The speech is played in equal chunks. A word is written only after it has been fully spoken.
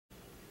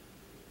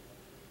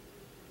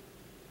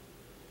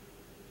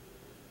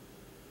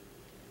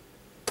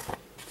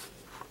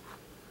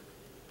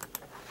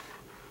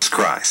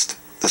Christ,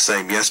 the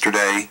same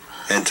yesterday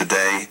and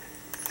today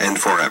and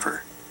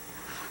forever.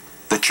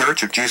 The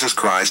Church of Jesus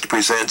Christ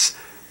presents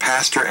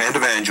Pastor and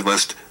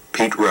Evangelist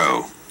Pete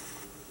Rowe.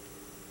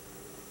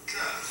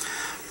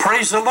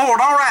 Praise the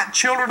Lord. All right,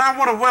 children, I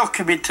want to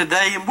welcome you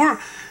today, and we're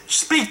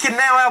speaking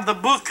now out of the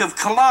book of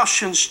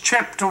Colossians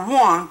chapter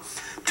 1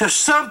 to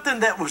something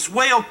that was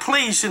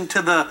well-pleasing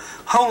to the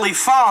Holy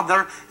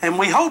Father, and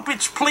we hope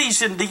it's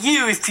pleasing to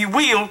you. If you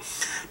will,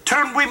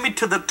 turn with me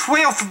to the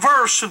 12th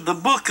verse of the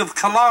book of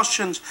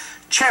Colossians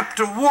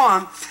chapter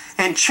 1.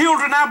 And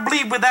children, I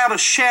believe without a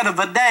shadow of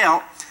a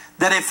doubt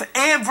that if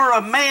ever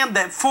a man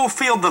that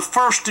fulfilled the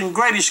first and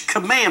greatest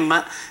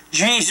commandment,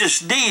 Jesus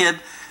did,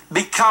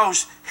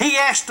 because he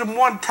asked him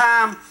one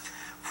time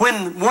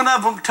when one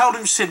of them told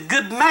him, said,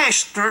 "Good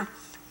master,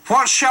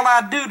 what shall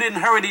I do to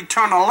inherit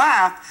eternal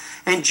life?"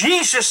 And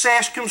Jesus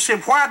asked him,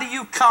 said, "Why do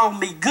you call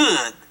me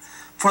good?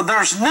 For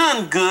there's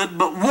none good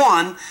but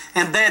one,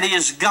 and that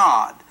is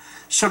God."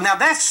 So now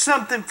that's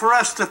something for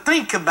us to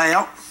think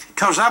about,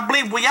 because I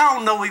believe we all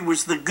know he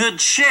was the good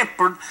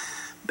shepherd,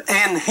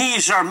 and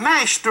he's our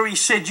master. He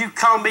said, "You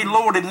call me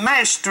Lord and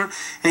Master,"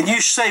 and you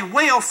say,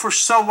 "Well, for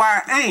so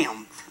I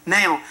am."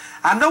 Now,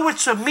 I know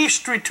it's a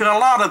mystery to a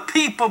lot of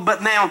people,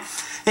 but now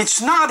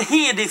it's not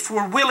hid. If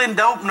we're willing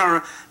to open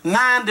our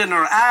mind and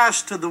our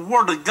eyes to the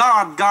Word of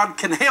God, God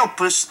can help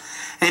us.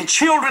 And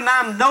children,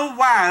 I'm no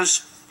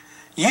wise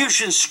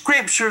using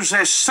scriptures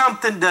as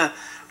something to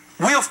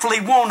willfully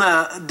want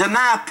to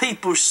deny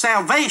people's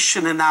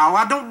salvation and all.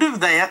 I don't do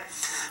that.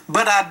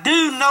 But I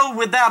do know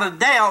without a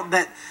doubt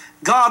that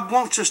God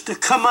wants us to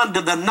come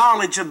under the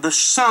knowledge of the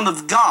Son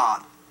of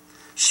God,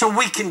 so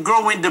we can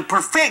grow into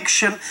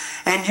perfection.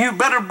 And you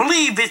better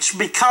believe it's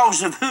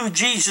because of who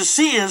Jesus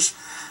is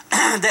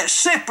that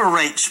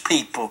separates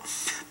people.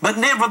 But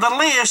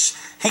nevertheless,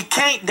 he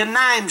can't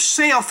deny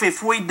himself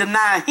if we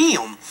deny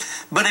him.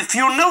 But if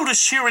you'll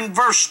notice here in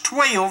verse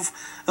 12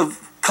 of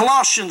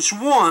Colossians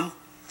 1,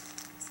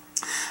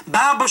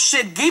 Bible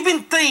said,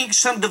 "Giving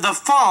thanks unto the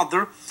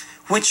Father,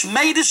 which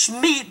made us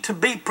meet to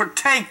be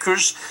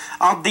partakers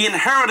of the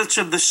inheritance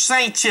of the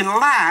saints in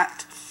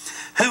light,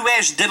 who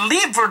has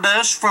delivered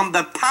us from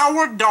the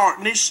power of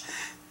darkness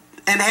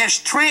and has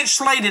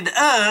translated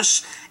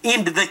us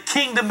into the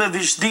kingdom of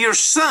his dear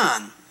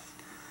Son,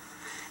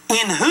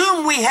 in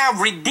whom we have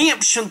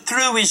redemption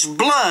through his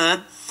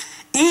blood,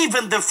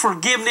 even the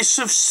forgiveness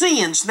of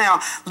sins."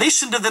 Now,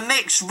 listen to the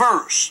next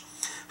verse.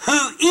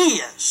 "Who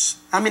is,"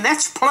 I mean,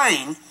 that's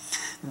plain,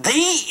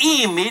 "the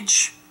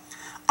image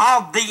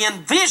of the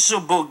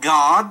invisible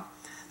God,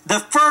 the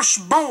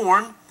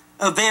firstborn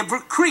of every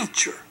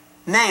creature."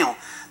 Now,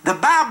 the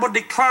Bible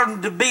declared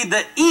him to be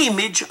the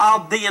image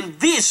of the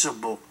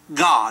invisible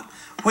God,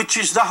 which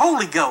is the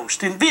Holy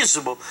Ghost,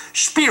 invisible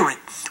Spirit.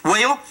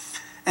 Well,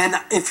 and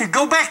if you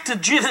go back to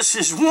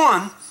Genesis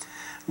 1,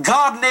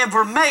 God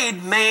never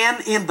made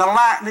man in the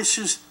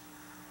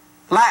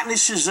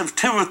likenesses of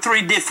 2 or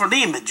 3 different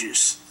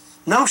images.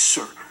 No,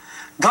 sir.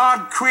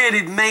 God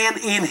created man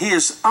in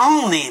his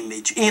own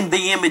image, in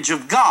the image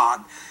of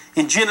God,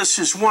 in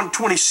Genesis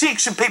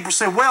 1:26. And people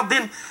say, well,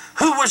 then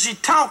who was he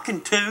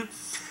talking to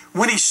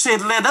when he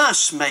said, "Let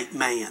us make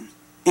man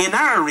in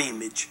our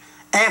image,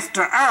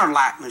 after our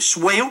likeness"?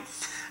 Well,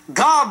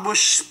 God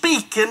was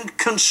speaking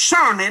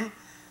concerning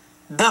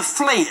the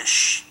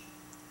flesh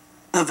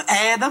of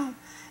Adam,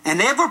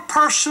 and every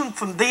person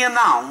from then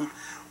on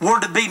were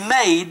to be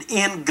made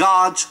in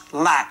God's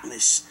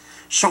likeness.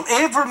 So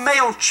every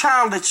male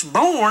child that's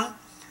born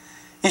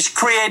is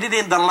created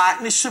in the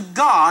likeness of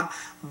God,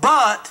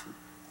 but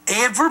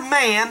every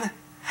man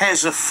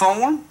has a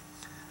form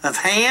of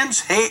hands,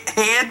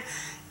 head,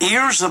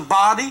 ears, a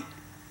body,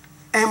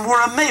 and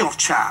we're a male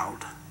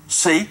child.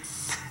 See?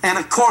 And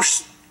of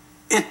course,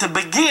 at the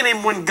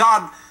beginning when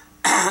God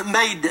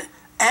made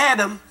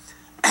Adam,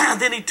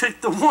 then he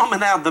took the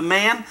woman out of the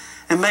man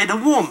and made a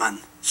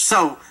woman.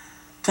 So,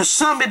 to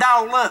sum it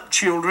all up,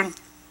 children,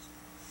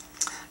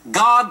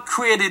 God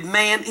created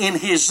man in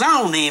his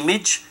own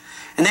image,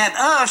 and that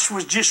us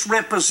was just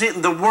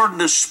representing the Word and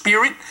the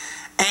Spirit,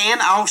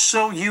 and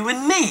also you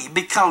and me,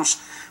 because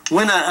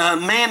when a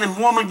man and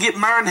woman get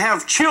married and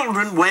have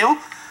children, well,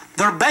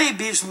 their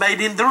baby is made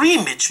in their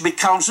image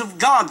because of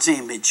God's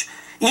image.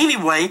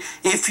 Anyway,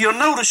 if you'll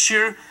notice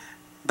here,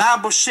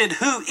 Bible said,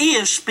 "Who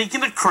is,"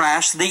 speaking of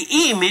Christ, "the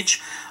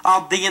image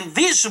of the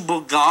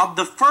invisible God,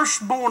 the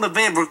firstborn of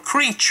every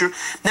creature."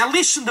 Now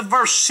listen to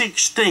verse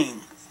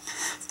 16.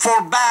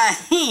 "For by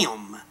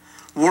him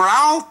were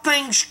all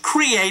things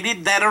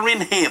created that are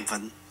in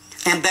heaven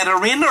and that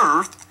are in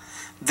earth,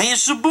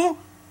 visible,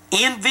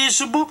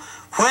 invisible,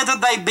 whether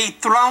they be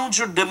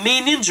thrones or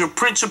dominions or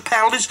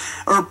principalities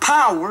or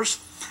powers.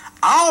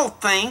 All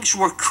things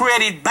were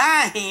created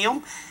by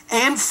him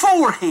and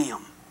for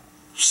him."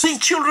 See,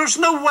 children, there's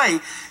no way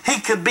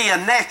he could be a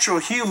natural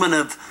human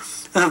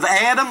of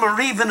Adam or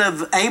even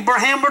of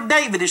Abraham or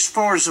David as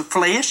far as the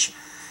flesh,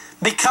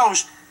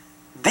 because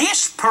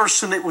this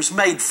person that was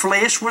made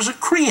flesh was a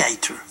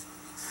creator.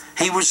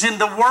 He was in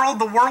the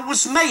world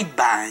was made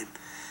by him.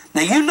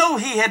 Now, you know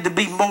he had to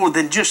be more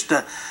than just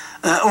a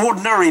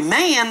ordinary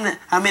man.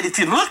 I mean, if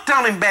you looked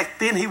on him back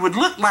then, he would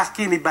look like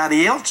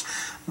anybody else.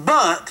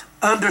 But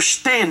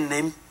understanding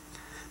him,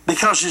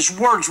 because his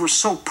words were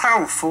so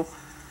powerful,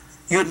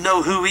 you'd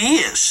know who he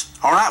is.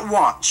 All right,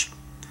 watch.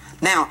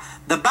 Now,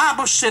 the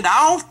Bible said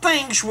all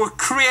things were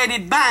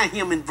created by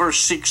him in verse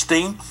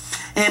 16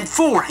 and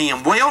for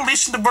him. Well,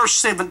 listen to verse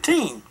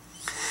 17.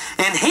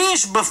 And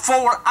he's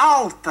before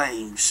all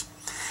things,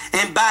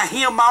 and by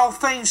him all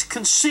things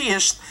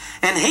consist,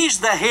 and he's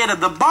the head of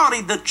the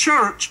body, the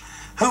church,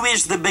 who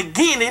is the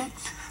beginning,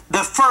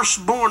 the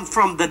firstborn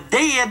from the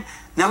dead.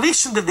 Now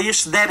listen to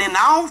this, that in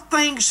all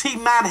things he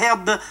might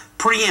have the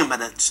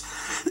preeminence.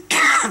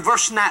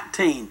 Verse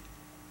 19.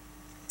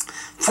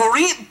 For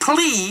it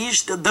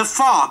pleased the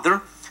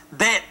Father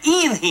that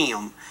in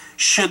him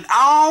should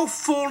all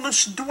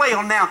fullness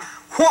dwell. Now,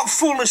 what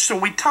fullness are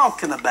we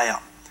talking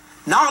about?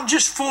 Not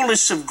just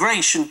fullness of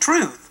grace and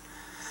truth,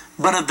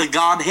 but of the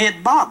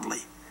Godhead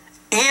bodily.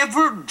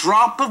 Every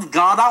drop of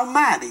God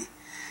Almighty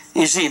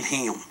is in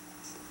him.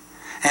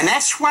 And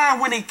that's why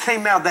when he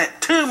came out of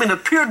that tomb and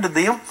appeared to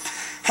them,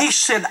 he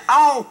said,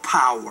 all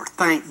power,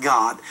 thank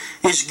God,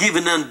 is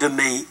given unto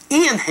me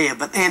in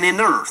heaven and in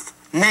earth.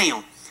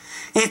 Now,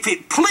 if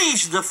it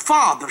pleased the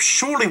Father,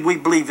 surely we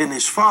believe in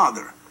his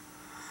Father,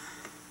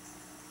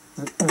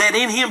 that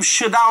in him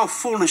should all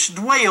fullness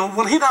dwell.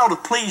 Well, it ought to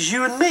please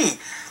you and me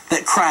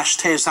that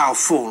Christ has all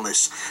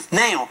fullness.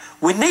 Now,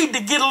 we need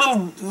to get a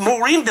little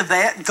more into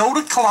that. Go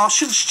to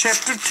Colossians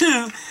chapter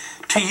 2.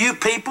 To you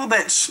people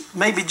that's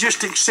maybe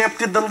just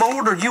accepted the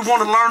Lord, or you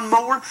want to learn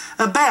more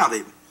about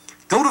him.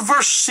 Go to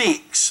verse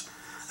 6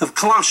 of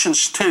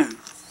Colossians 2.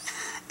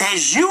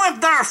 As you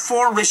have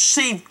therefore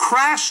received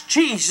Christ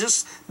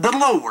Jesus the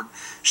Lord,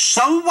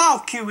 so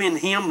walk you in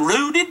him,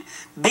 rooted,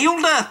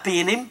 built up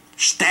in him,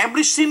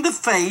 established in the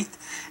faith,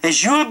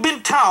 as you have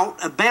been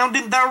taught,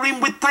 abounding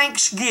therein with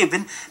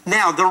thanksgiving.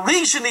 Now, the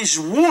reason he's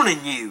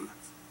warning you,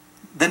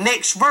 the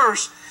next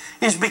verse,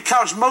 is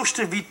because most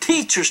of you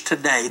teachers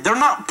today, they're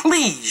not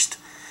pleased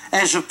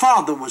as the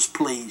Father was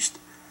pleased,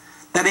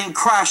 that in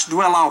Christ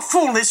dwell all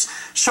fullness,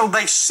 so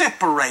they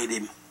separate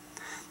him.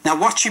 Now,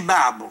 watch your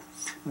Bible.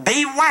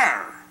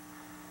 Beware,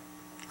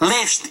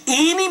 lest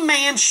any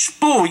man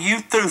spoil you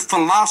through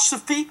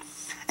philosophy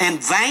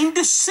and vain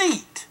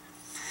deceit,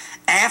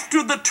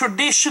 after the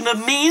tradition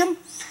of men,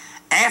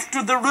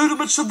 after the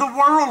rudiments of the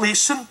world,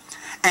 listen,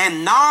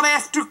 and not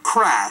after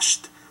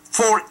Christ.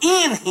 For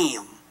in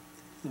him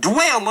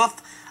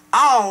dwelleth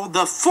all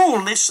the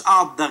fullness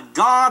of the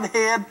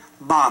Godhead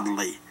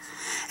bodily.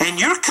 And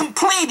you're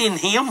complete in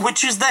him,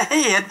 which is the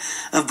head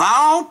of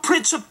all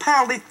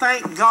principality,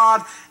 thank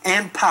God,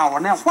 and power.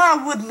 Now, why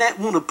wouldn't that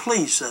want to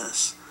please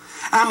us?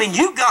 I mean,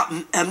 you got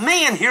a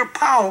man here,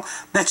 Paul,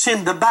 that's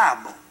in the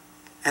Bible.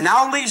 And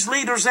all these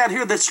leaders out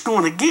here that's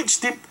going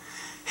against him,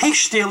 he's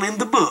still in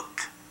the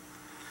book.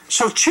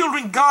 So,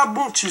 children, God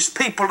wants his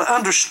people to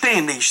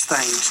understand these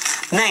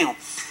things. Now,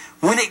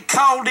 when it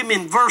called him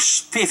in verse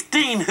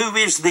 15, who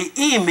is the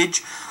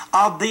image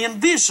of the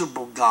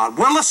invisible God.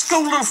 Well, let's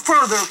go a little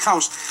further,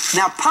 because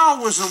now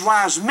Paul was a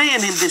wise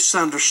man in this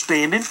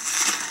understanding,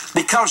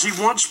 because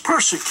he once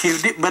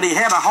persecuted, but he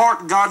had a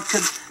heart God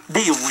could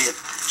deal with.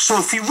 So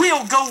if you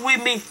will, go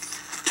with me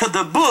to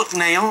the book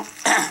now.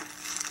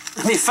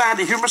 Let me find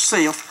it here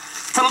myself.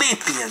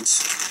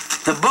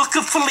 Philippians. The book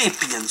of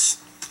Philippians.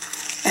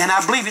 And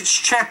I believe it's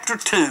chapter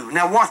 2.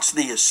 Now watch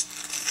this.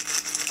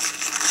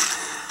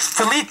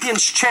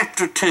 Philippians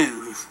chapter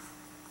 2,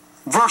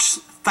 verse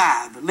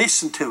 5.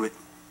 Listen to it.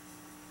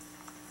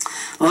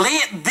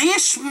 Let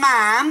this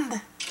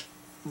mind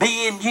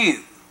be in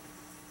you,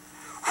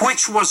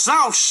 which was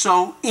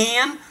also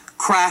in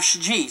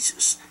Christ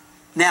Jesus.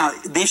 Now,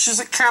 this is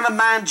the kind of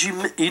mind you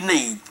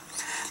need.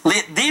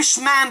 Let this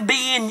mind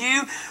be in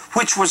you,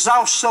 which was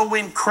also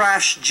in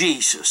Christ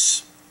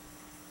Jesus.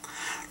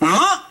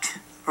 Look,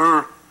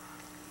 or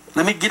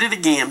let me get it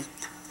again.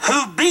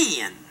 Who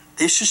being,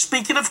 this is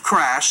speaking of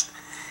Christ,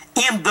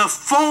 in the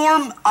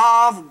form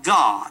of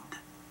God,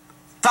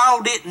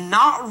 thought it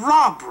not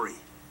robbery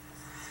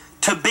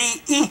to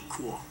be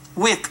equal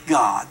with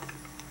God.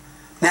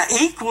 Now,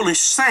 equal is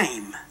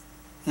same,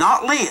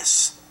 not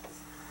less.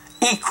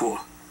 Equal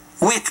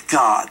with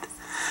God.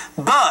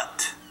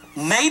 But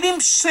made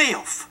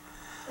himself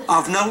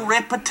of no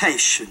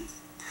reputation,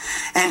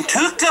 and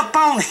took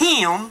upon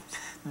him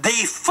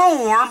the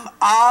form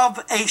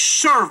of a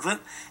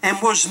servant, and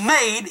was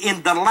made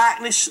in the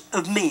likeness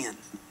of men.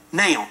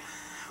 Now,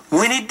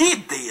 when he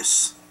did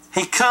this,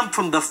 he come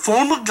from the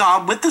form of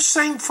God, with the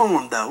same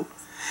form though,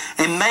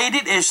 and made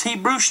it, as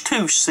Hebrews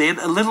 2 said,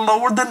 a little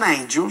lower than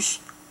angels,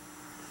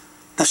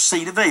 the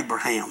seed of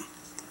Abraham.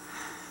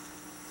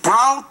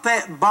 Brought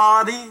that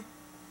body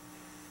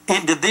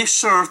into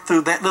this earth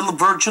through that little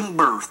virgin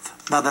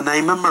birth by the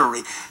name of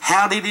Mary.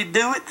 How did he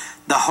do it?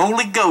 The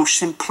Holy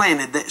Ghost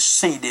implanted that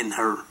seed in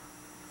her.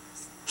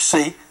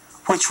 See?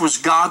 Which was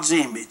God's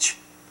image,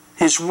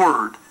 his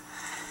word.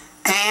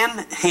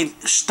 And he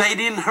stayed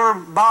in her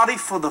body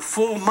for the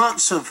full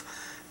months of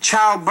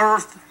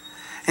childbirth.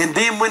 And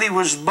then when he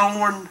was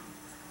born,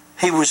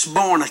 He was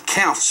born a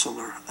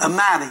counselor, a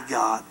mighty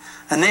God,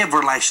 an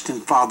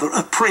everlasting Father,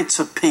 a Prince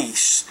of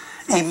Peace,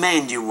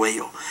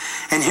 Emmanuel.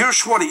 And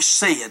here's what it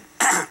said.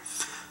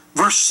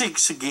 Verse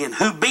 6 again.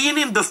 Who being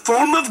in the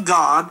form of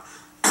God,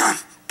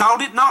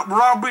 thought it not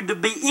robbery to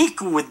be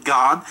equal with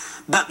God,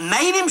 but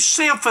made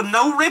himself of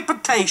no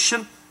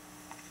reputation,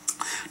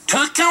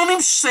 took on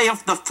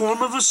himself the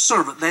form of a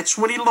servant. That's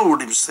when he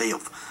lowered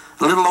himself,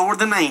 a little lower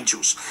than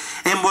angels,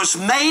 and was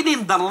made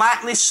in the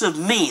likeness of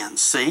men,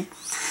 see?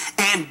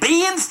 And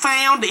being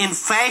found in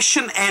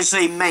fashion as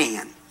a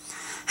man,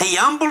 he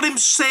humbled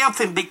himself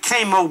and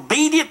became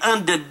obedient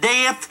unto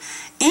death,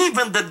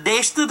 even the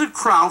death of the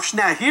cross.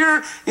 Now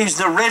here is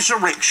the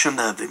resurrection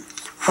of him.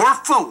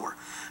 Wherefore,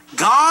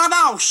 God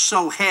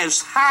also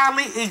has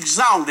highly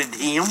exalted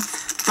him,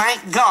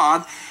 thank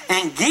God,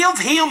 and give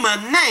him a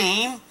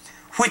name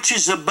which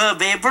is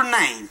above every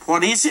name.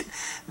 What is it?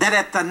 That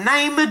at the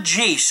name of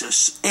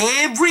Jesus,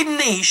 every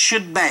knee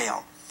should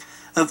bow,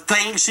 of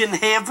things in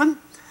heaven,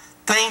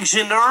 things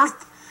in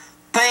earth,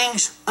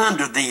 things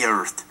under the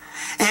earth.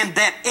 And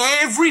that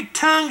every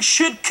tongue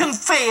should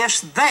confess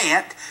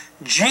that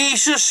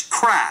Jesus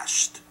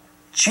Christ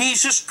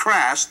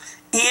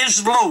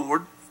is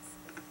Lord,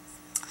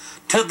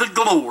 to the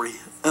glory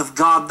of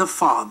God the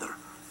Father.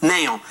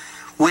 Now,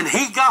 when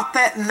he got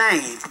that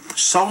name,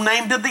 so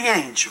named of the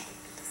angel,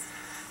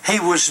 he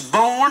was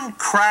born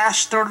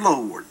Christ our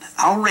Lord,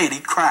 already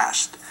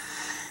Christ.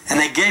 And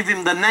they gave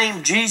him the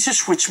name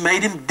Jesus, which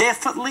made him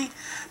definitely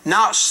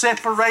not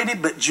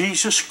separated, but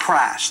Jesus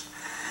Christ.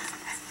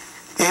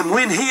 And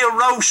when he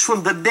arose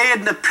from the dead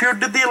and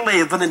appeared to the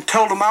 11 and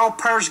told them, all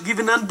power is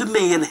given unto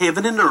me in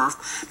heaven and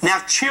earth.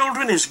 Now,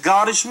 children, as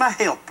God is my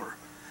helper.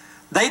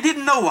 They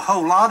didn't know a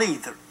whole lot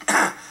either.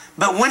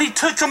 But when he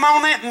took them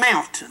on that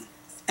mountain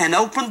and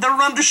opened their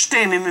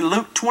understanding in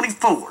Luke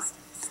 24,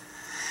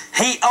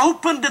 he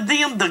opened to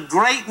them the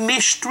great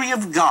mystery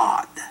of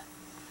God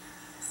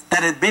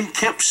that had been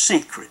kept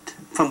secret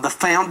from the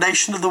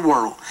foundation of the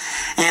world.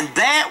 And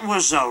that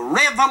was a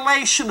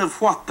revelation of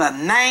what the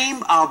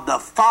name of the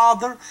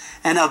Father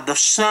and of the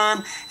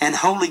Son and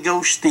Holy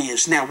Ghost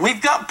is. Now,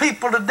 we've got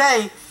people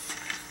today,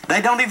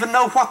 they don't even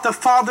know what the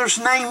Father's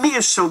name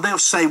is, so they'll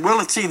say, well,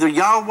 it's either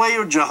Yahweh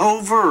or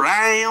Jehovah or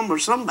I am or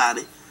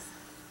somebody.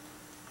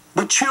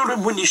 But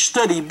children, when you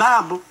study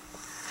Bible,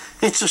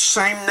 it's the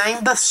same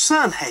name the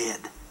Son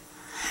had.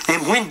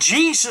 And when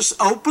Jesus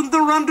opened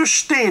their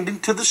understanding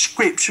to the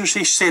Scriptures,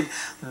 he said,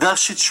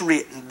 thus it's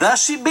written.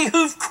 Thus it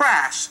behooved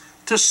Christ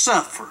to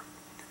suffer.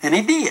 And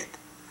he did.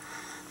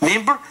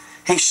 Remember,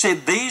 he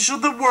said, these are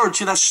the words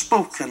that I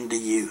spoke unto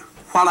you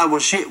while I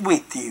was yet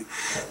with you,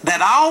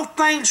 that all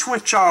things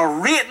which are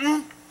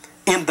written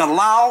in the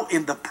law,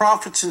 in the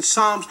prophets and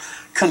Psalms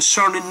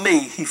concerning me,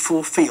 he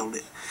fulfilled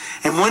it.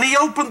 And when he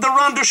opened their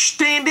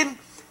understanding,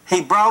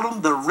 he brought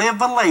them the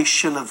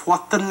revelation of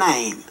what the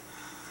name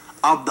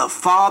of the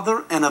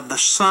Father and of the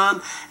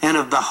Son and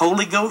of the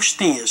Holy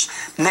Ghost is.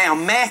 Now,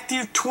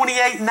 Matthew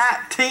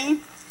 28:19,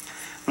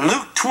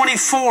 Luke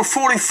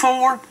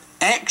 24:44,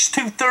 Acts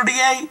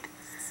 2:38,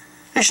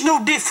 there's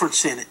no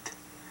difference in it.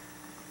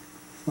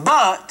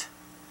 But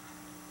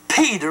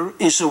Peter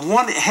is the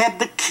one that had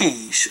the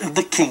keys of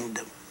the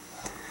kingdom.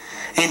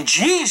 And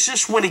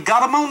Jesus, when he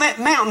got them on that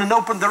mountain and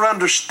opened their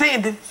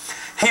understanding,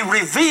 he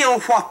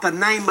revealed what the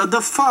name of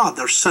the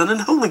Father, Son,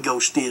 and Holy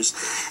Ghost is.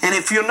 And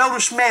if you'll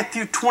notice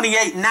Matthew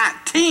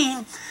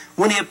 28:19,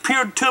 when he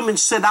appeared to them and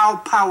said, all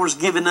power is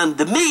given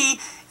unto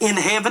me in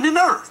heaven and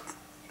earth.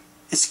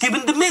 It's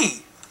given to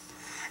me.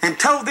 And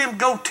told them,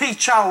 go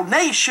teach all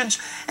nations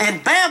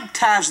and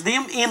baptize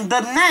them in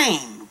the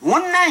name.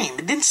 One name.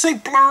 It didn't say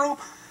plural.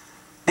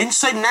 It didn't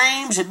say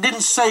names. It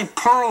didn't say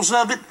plurals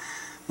of it.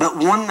 But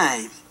one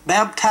name.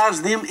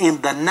 Baptize them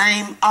in the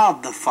name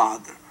of the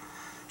Father.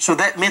 So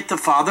that meant the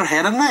Father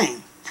had a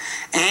name.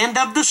 And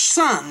of the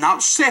Son,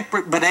 not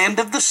separate, but and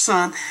of the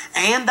Son,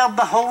 and of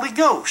the Holy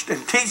Ghost.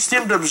 And teach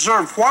them to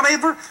observe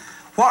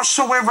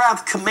whatsoever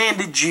I've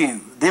commanded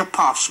you, the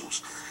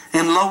apostles.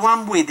 And lo,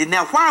 I'm with you.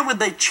 Now, why would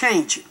they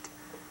change it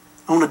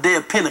on the day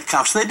of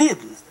Pentecost? They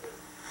didn't.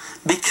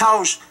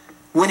 Because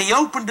when he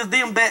opened to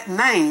them that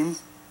name,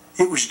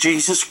 it was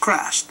Jesus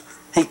Christ.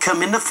 He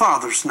come in the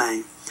Father's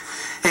name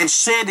and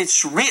said,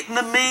 it's written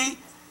of me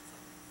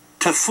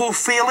to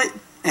fulfill it.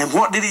 And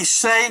what did he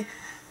say?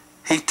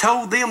 He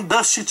told them,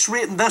 thus it's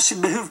written, thus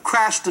it behooved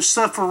Christ to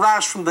suffer,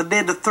 rise from the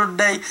dead the third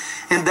day,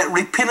 and that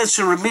repentance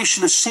and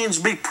remission of sins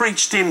be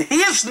preached in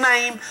his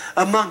name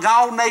among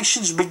all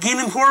nations,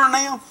 beginning where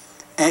now?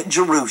 At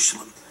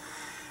Jerusalem.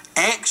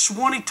 Acts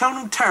 1, he told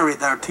them, tarry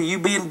there till you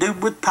be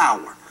endued with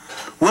power.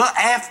 Well,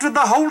 after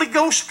the Holy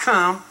Ghost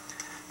come,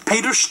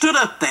 Peter stood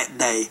up that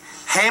day,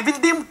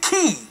 having them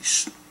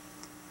keys.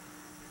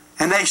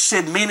 And they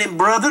said, men and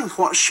brethren,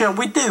 what shall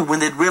we do? When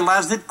they'd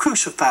realized they'd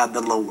crucified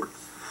the Lord.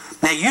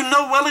 Now, you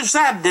know well as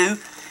I do,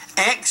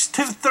 Acts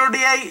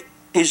 2:38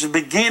 is the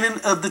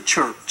beginning of the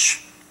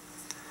church.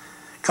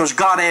 Because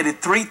God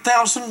added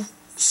 3,000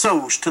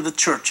 souls to the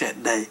church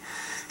that day.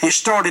 It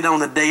started on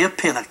the day of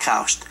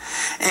Pentecost.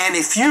 And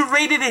if you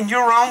read it in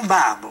your own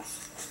Bible,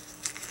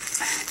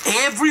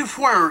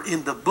 Everywhere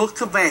in the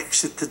book of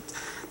Acts that the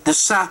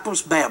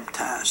disciples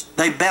baptized,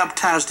 they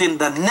baptized in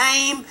the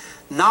name,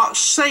 not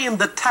saying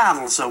the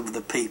titles over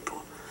the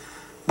people,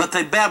 but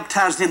they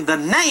baptized in the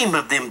name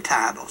of them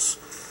titles,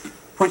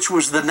 which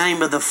was the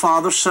name of the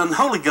Father, Son,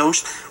 Holy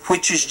Ghost,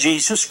 which is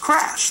Jesus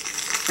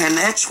Christ. And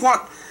that's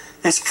what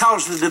has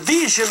caused the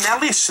division. Now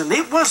listen,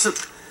 it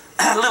wasn't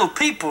little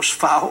people's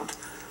fault,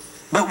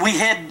 but we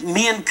had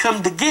men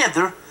come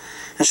together,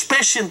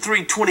 especially in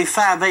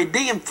 325 AD,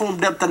 and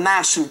formed up the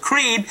Nicene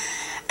Creed,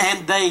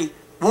 and they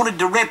wanted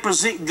to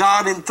represent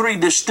God in three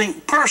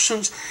distinct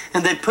persons,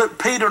 and they put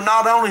Peter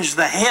not only as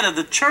the head of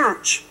the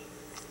church,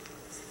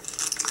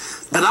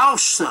 but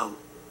also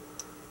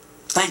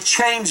they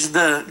changed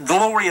the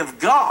glory of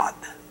God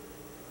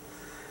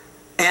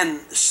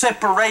and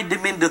separated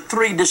him into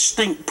three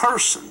distinct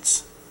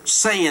persons,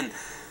 saying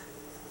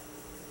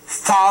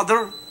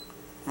Father,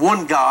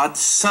 one God,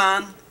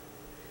 Son,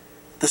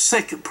 the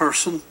second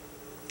person,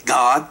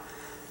 God,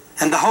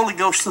 and the Holy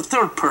Ghost, the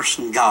third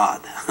person,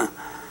 God.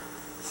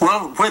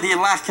 Well, whether you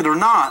like it or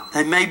not,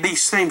 they may be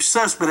same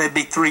substance, but they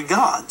be three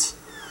gods.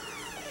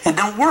 It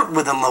don't work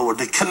with the Lord.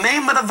 The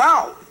commandment of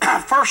all,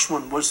 first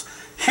one was,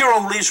 Hear,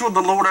 O Israel,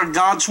 the Lord our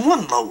God's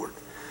one Lord.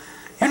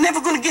 You're never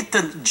going to get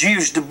the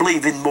Jews to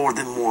believe in more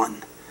than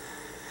one.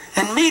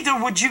 And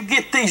neither would you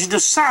get these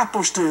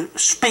disciples to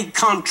speak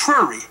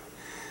contrary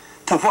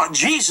to what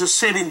Jesus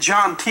said in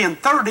John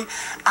 10:30,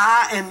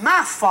 I and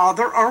my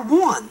Father are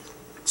one.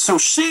 So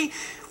see,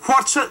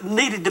 what's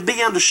needed to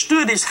be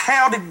understood is,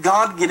 how did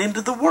God get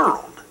into the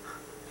world?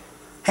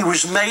 He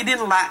was made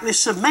in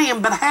likeness of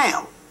man, but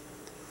how?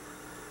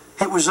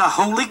 It was the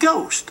Holy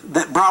Ghost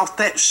that brought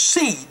that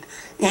seed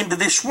into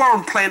this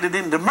world, planted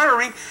into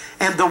Mary,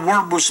 and the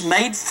Word was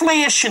made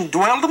flesh and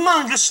dwelled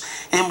among us,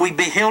 and we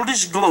beheld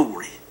His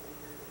glory.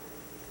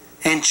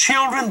 And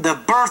children, the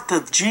birth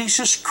of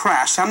Jesus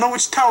Christ. I know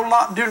it's taught a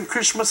lot during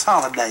Christmas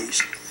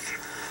holidays,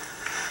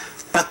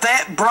 but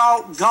that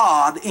brought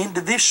God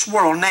into this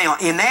world. Now,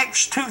 in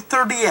Acts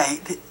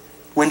 2:38,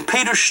 when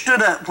Peter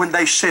stood up, when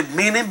they said,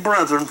 Men and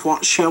brethren,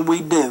 what shall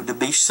we do to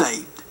be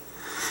saved?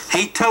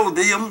 He told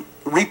them,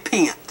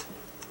 repent,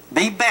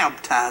 be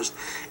baptized,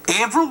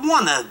 every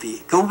one of you,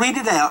 go read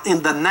it out,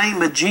 in the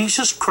name of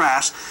Jesus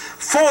Christ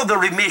for the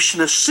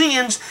remission of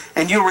sins,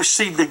 and you'll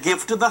receive the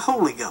gift of the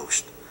Holy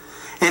Ghost.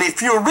 And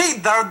if you'll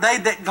read there, they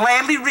that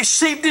gladly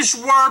received His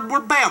word were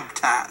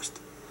baptized.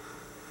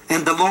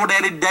 And the Lord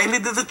added daily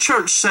to the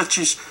church such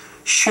as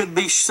should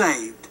be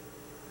saved.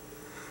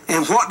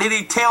 And what did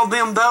He tell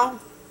them though?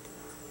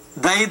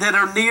 They that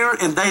are near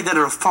and they that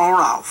are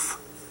far off.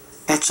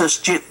 That's us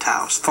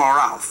Gentiles, far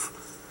off.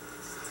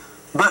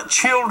 But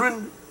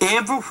children,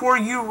 everywhere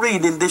you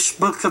read in this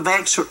book of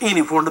Acts or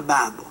anywhere in the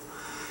Bible,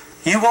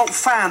 you won't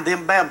find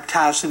them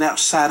baptizing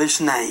outside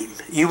His name.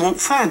 You won't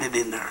find it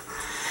in there.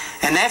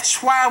 And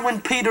that's why when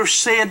Peter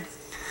said,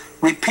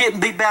 repent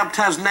and be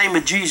baptized in the name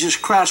of Jesus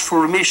Christ for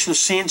remission of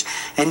sins,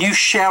 and you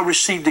shall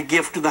receive the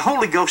gift of the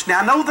Holy Ghost. Now,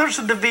 I know there's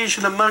a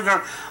division among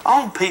our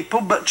own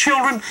people, but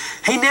children,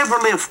 He never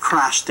left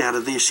Christ out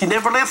of this. He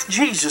never left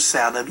Jesus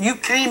out of it. You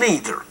can't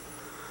either.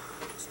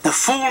 The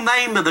full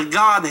name of the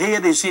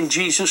Godhead is in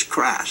Jesus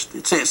Christ.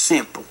 It's that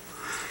simple.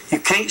 You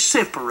can't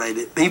separate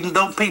it, even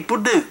though people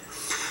do.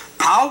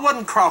 Paul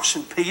wasn't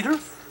crossing Peter.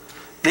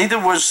 Neither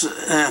was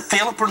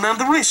Philip or none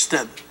of the rest of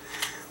them.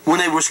 When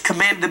they was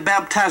commanded to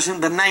baptize in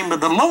the name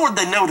of the Lord,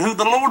 they knew who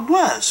the Lord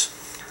was.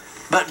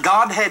 But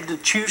God had to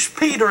choose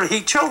Peter.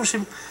 He chose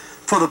him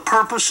for the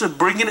purpose of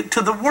bringing it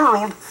to the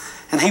world.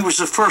 And he was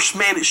the first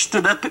man that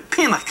stood up at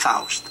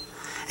Pentecost.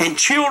 And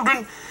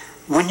children,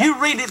 when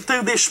you read it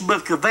through this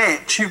book of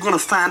Acts, you're going to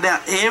find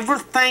out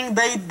everything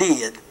they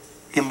did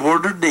in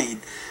word or deed.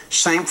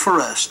 Same for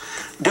us.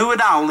 Do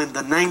it all in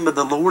the name of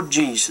the Lord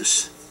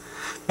Jesus.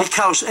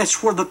 Because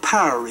that's where the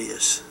power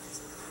is.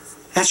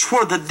 That's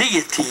where the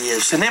deity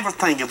is and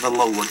everything of the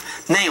Lord.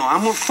 Now,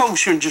 I'm going to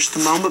close here in just a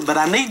moment, but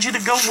I need you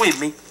to go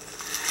with me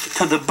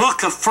to the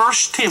book of 1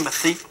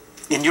 Timothy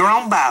in your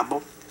own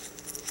Bible,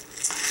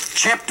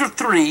 chapter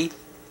 3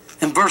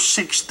 and verse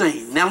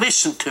 16. Now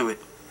listen to it.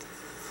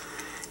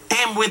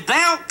 And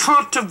without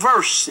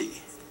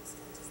controversy,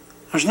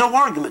 there's no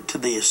argument to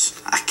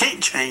this. I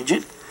can't change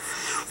it.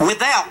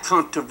 Without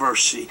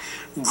controversy,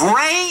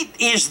 great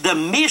is the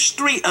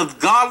mystery of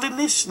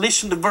godliness.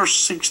 Listen to verse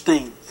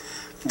 16.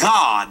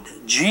 God,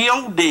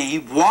 G-O-D,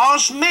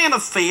 was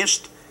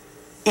manifest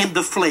in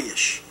the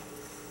flesh.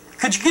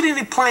 Could you get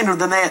any plainer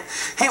than that?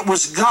 It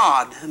was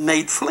God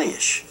made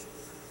flesh.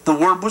 The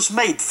Word was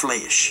made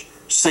flesh.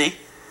 See?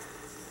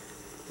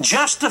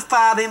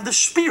 Justified in the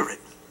Spirit.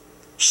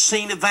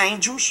 Seen of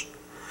angels.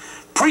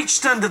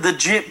 Preached unto the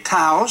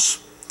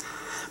Gentiles.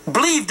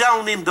 Believed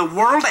on in the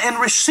world and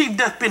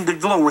received up into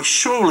glory.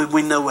 Surely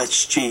we know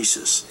it's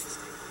Jesus.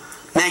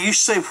 Now you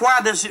say, why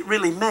does it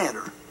really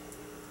matter?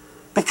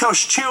 Because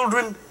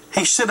children,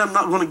 He said, I'm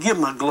not going to give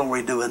my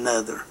glory to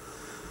another.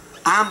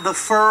 I'm the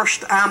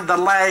first, I'm the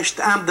last,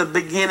 I'm the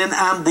beginning,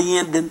 I'm the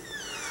ending.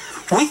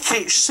 We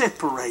can't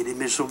separate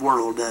Him as the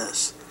world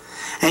does.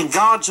 And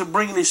God's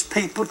bringing His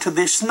people to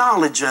this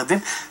knowledge of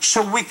Him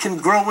so we can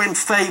grow in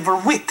favor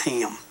with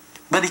Him.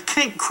 But He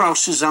can't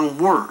cross His own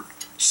word.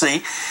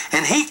 See?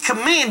 And He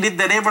commanded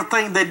that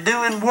everything they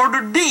do in word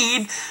or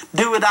deed,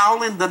 do it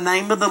all in the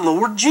name of the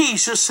Lord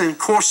Jesus. And of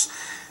course,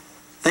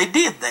 they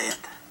did that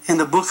in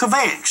the book of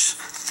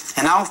Acts.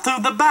 And all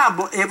through the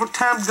Bible, every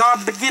time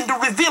God began to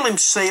reveal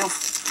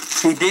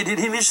Himself, He did it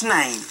in His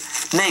name.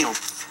 Now,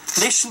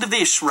 listen to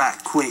this right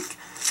quick.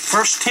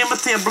 1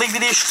 Timothy, I believe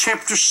it is,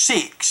 chapter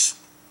 6.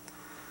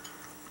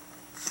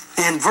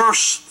 And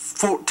verse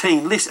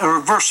 14,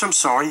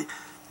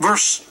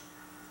 verse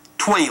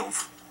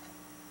 12.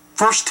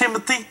 1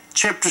 Timothy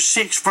chapter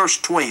 6, verse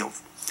 12.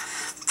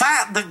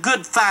 Fight the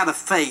good fight of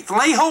faith.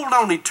 Lay hold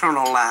on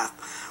eternal life,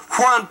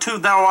 whereunto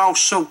thou art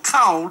also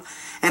called,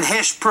 and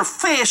hast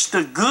professed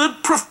a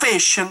good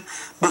profession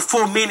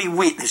before many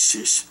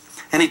witnesses.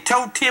 And he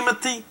told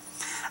Timothy,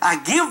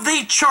 I give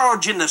thee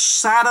charge in the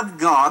sight of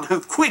God, who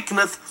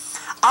quickeneth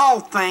all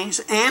things,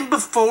 and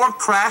before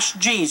Christ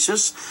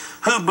Jesus,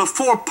 who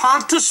before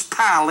Pontius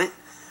Pilate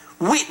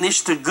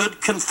witnessed a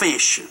good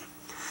confession,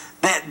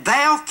 that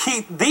thou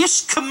keep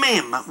this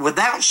commandment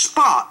without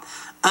spot,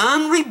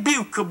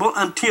 unrebukable,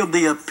 until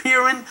the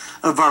appearing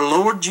of our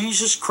Lord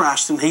Jesus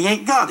Christ. And He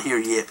ain't got here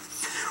yet.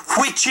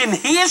 Which in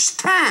His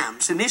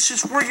times, and this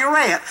is where you're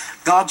at,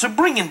 God's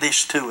bringing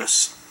this to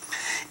us.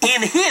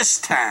 In His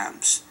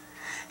times,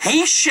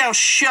 He shall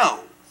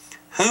show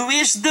who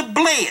is the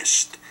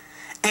blessed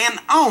and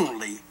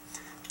only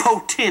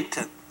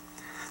potentate,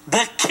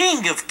 the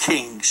King of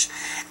kings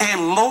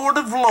and Lord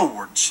of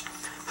lords,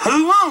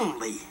 who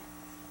only,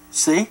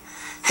 see,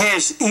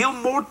 has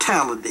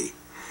immortality,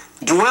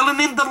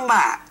 dwelling in the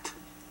light,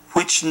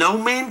 which no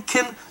man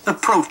can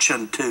approach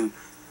unto,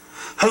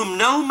 whom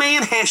no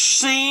man has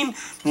seen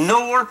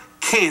nor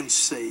can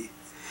see,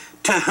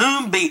 to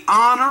whom be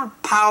honor,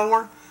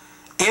 power,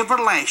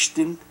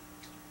 everlasting.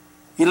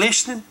 You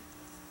listening?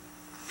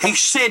 He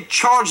said,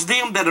 charge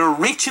them that are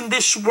rich in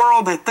this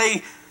world, that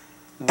they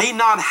be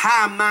not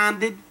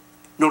high-minded,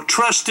 nor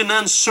trust in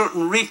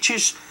uncertain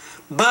riches,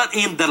 but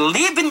in the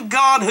living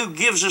God who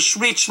gives us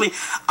richly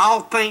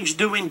all things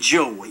do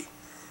enjoy.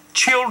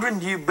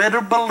 Children, you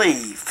better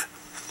believe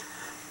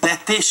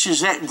that this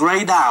is that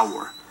great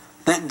hour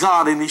that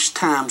God in His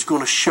time is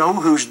going to show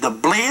who's the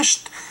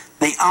blessed,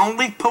 the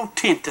only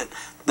potentate,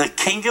 the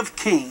King of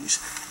kings,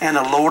 and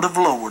the Lord of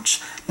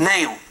lords.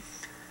 Now,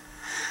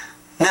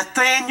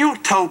 Nathaniel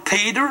told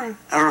Peter,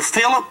 or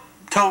Philip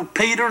told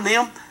Peter and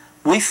them,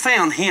 we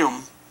found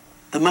Him,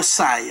 the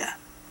Messiah.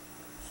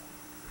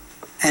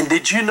 And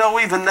did you know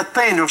even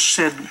Nathaniel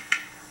said,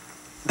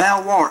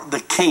 thou art the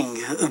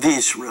King of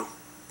Israel.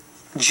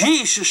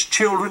 Jesus,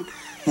 children,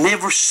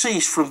 never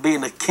ceased from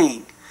being a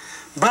king.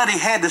 But He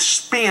had to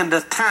spend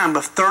a time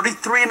of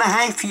 33 and a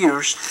half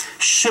years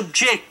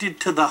subjected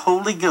to the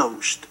Holy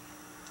Ghost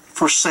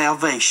for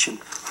salvation.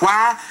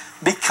 Why?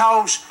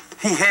 Because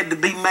He had to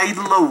be made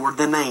lower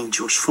than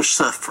angels for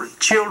suffering.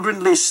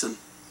 Children, listen.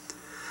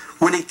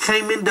 When He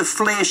came into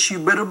flesh, you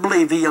better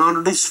believe He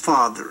honored His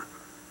Father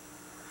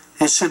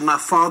and said, my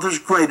Father's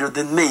greater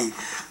than me,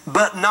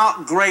 but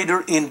not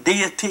greater in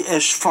deity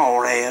as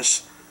far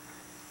as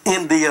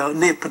in the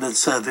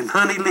omnipotence of Him.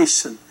 Honey,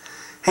 listen.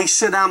 He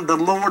said, I'm the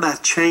Lord, I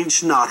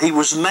change not. He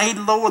was made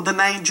lower than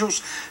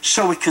angels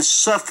so He could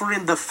suffer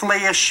in the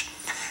flesh,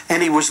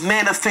 and He was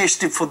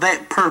manifested for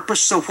that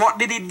purpose. So what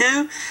did He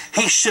do?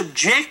 He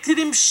subjected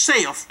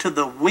Himself to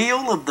the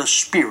will of the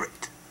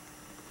Spirit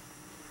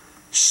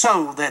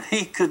so that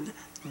He could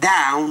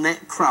die on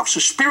that cross.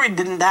 The Spirit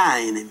didn't die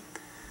in Him.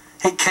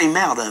 It came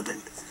out of Him.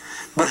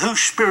 But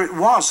whose Spirit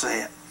was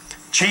that?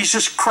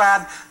 Jesus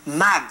cried,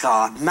 my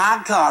God,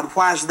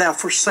 why hast thou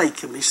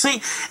forsaken me?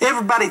 See,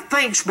 everybody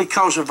thinks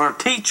because of our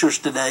teachers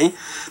today,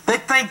 they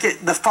think that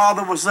the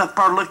Father was up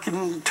there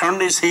looking, turning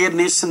His head and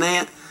this and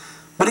that,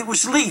 but it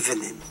was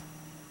leaving Him.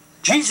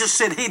 Jesus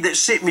said, he that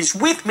sent me is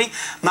with me.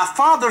 My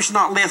Father's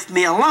not left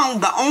me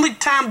alone. The only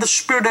time the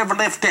Spirit ever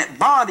left that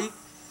body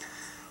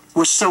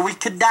was so He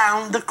could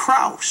die on the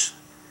cross.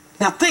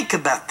 Now think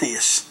about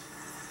this.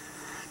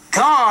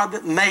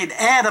 God made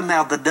Adam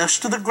out of the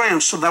dust of the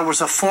ground, so there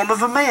was a form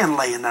of a man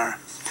laying there.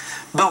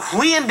 But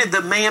when did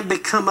the man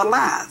become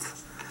alive?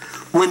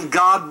 When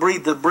God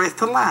breathed the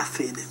breath of life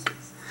in him.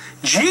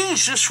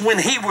 Jesus, when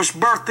He was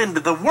birthed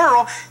into the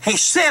world, He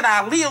said,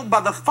 I live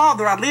by the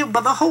Father, I live by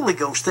the Holy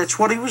Ghost. That's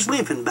what He was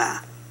living by.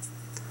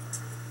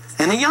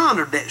 And He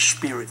honored that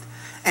Spirit.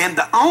 And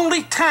the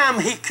only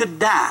time He could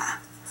die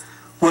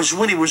was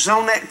when He was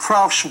on that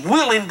cross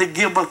willing to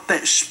give up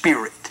that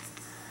Spirit.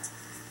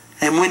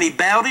 And when He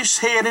bowed His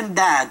head and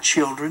died,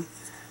 children,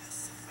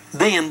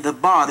 then the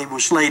body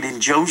was laid in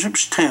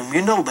Joseph's tomb.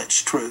 You know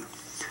that's true.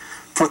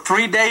 For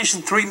 3 days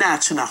and 3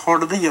 nights in the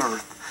heart of the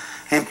earth.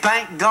 And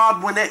thank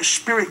God when that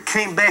Spirit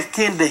came back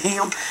into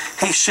Him,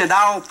 He said,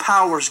 all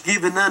power is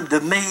given unto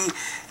me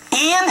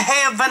in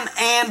heaven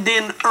and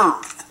in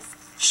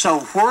earth. So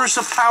where's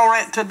the power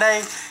at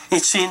today?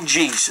 It's in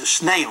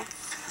Jesus. Now,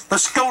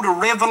 let's go to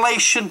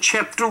Revelation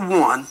chapter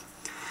 1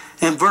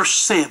 and verse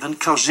 7,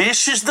 because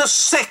this is the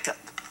second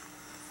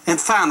and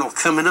final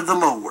coming of the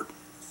Lord.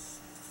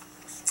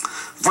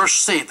 Verse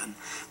 7.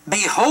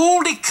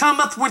 Behold, he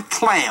cometh with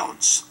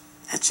clouds.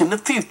 That's in the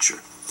future.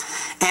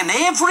 And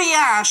every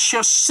eye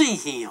shall see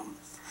him,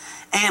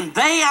 and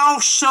they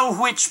also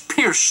which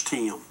pierced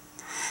him.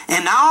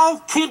 And all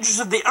kindreds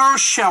of the earth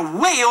shall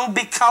wail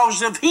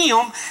because of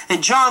him.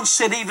 And John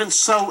said, even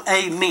so,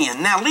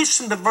 amen. Now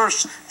listen to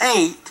verse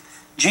 8,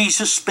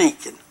 Jesus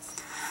speaking.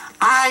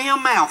 I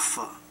am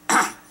Alpha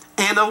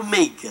and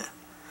Omega,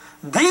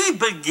 the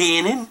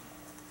beginning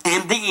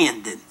and the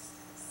ending.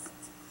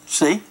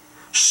 See?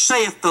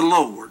 Saith the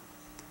Lord,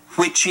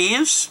 which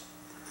is,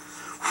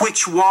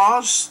 which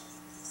was,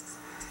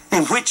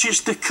 and which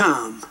is to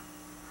come,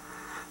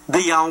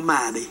 the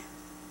Almighty.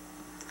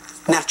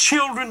 Now,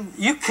 children,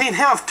 you can't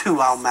have two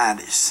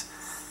Almighties.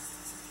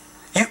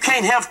 You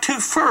can't have two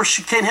firsts.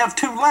 You can't have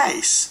two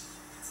lasts.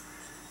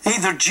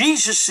 Either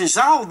Jesus is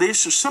all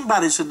this or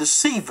somebody's a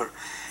deceiver.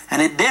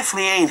 And it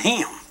definitely ain't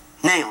him.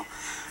 Now,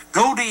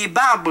 go to your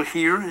Bible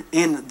here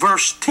in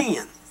verse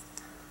 10.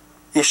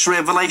 It's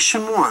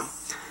Revelation 1.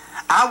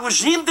 I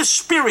was in the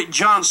Spirit,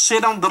 John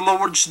said, on the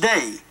Lord's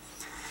day,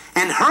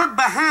 and heard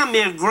behind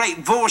me a great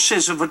voice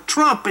as of a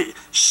trumpet,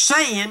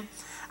 saying,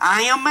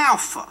 I am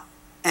Alpha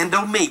and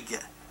Omega,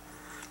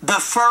 the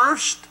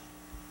first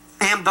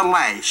and the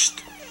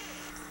last.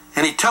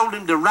 And he told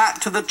him to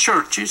write to the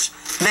churches.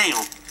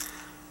 Now,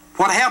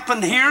 what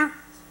happened here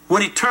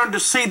when he turned to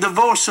see the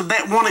voice of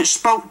that one that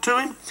spoke to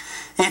him?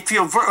 If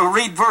you'll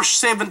read verse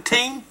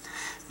 17,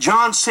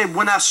 John said,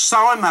 when I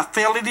saw him, I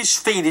fell at his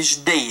feet as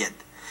dead.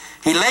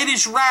 He laid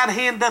his right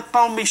hand up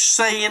on me,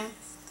 saying,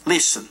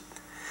 listen,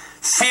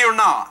 fear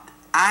not,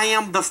 I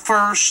am the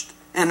first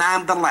and I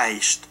am the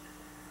last.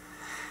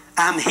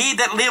 I am he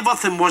that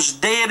liveth and was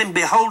dead, and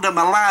behold, I am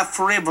alive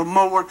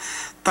forevermore.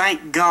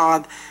 Thank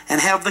God, and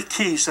have the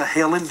keys of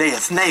hell and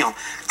death. Now,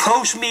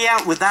 close me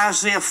out with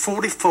Isaiah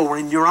 44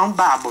 in your own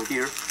Bible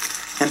here,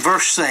 in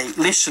verse 8.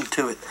 Listen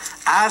to it.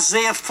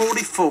 Isaiah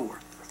 44.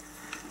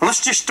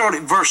 Let's just start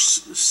at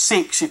verse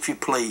 6, if you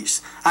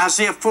please.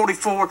 Isaiah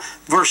 44,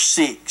 verse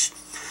 6.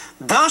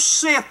 Thus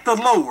saith the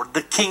Lord,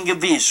 the King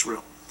of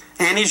Israel,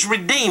 and his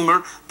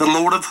Redeemer, the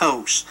Lord of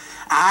hosts.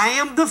 I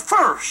am the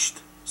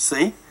first,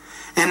 see,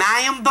 and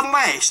I am the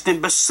last,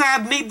 and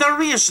beside me there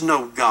is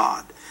no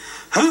God.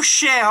 Who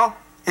shall,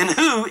 and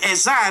who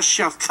as I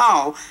shall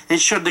call, and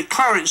shall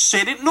declare it,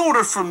 set it in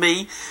order for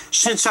me,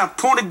 since I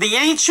appointed the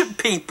ancient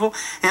people,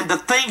 and the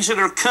things that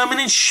are coming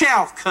and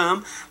shall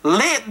come,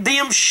 let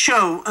them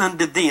show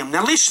unto them.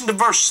 Now listen to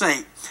verse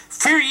 8.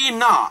 Fear ye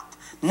not,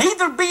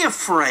 neither be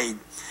afraid.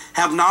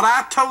 Have not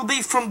I told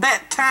thee from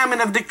that time,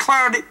 and have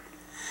declared it?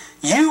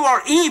 You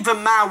are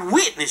even my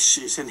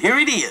witnesses. And here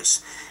it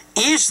is.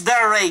 Is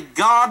there a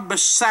God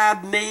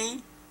beside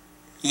me?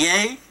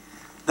 Yea,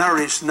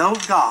 there is no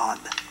God.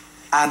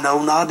 I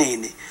know not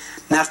any.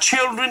 Now,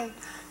 children,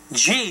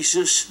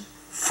 Jesus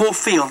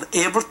fulfilled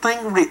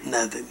everything written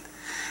of him.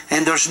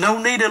 And there's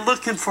no need of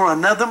looking for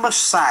another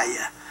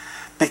Messiah,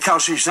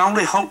 because there's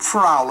only hope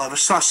for all of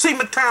us. So I see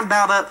my time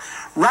about up.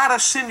 Write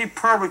us in your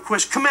prayer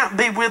request. Come out and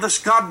be with us.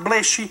 God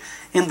bless you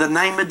in the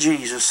name of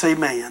Jesus.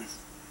 Amen.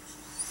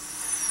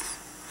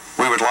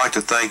 We would like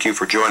to thank you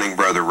for joining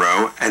Brother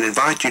Rowe and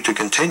invite you to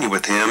continue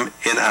with him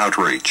in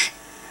outreach.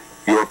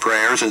 Your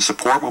prayers and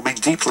support will be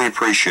deeply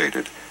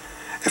appreciated.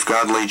 If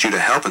God leads you to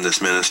help in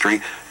this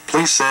ministry,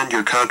 please send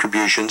your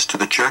contributions to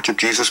the Church of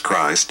Jesus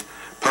Christ,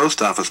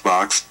 Post Office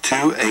Box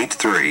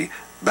 283,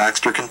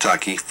 Baxter,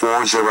 Kentucky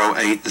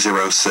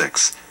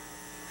 40806.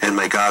 And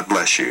may God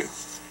bless you.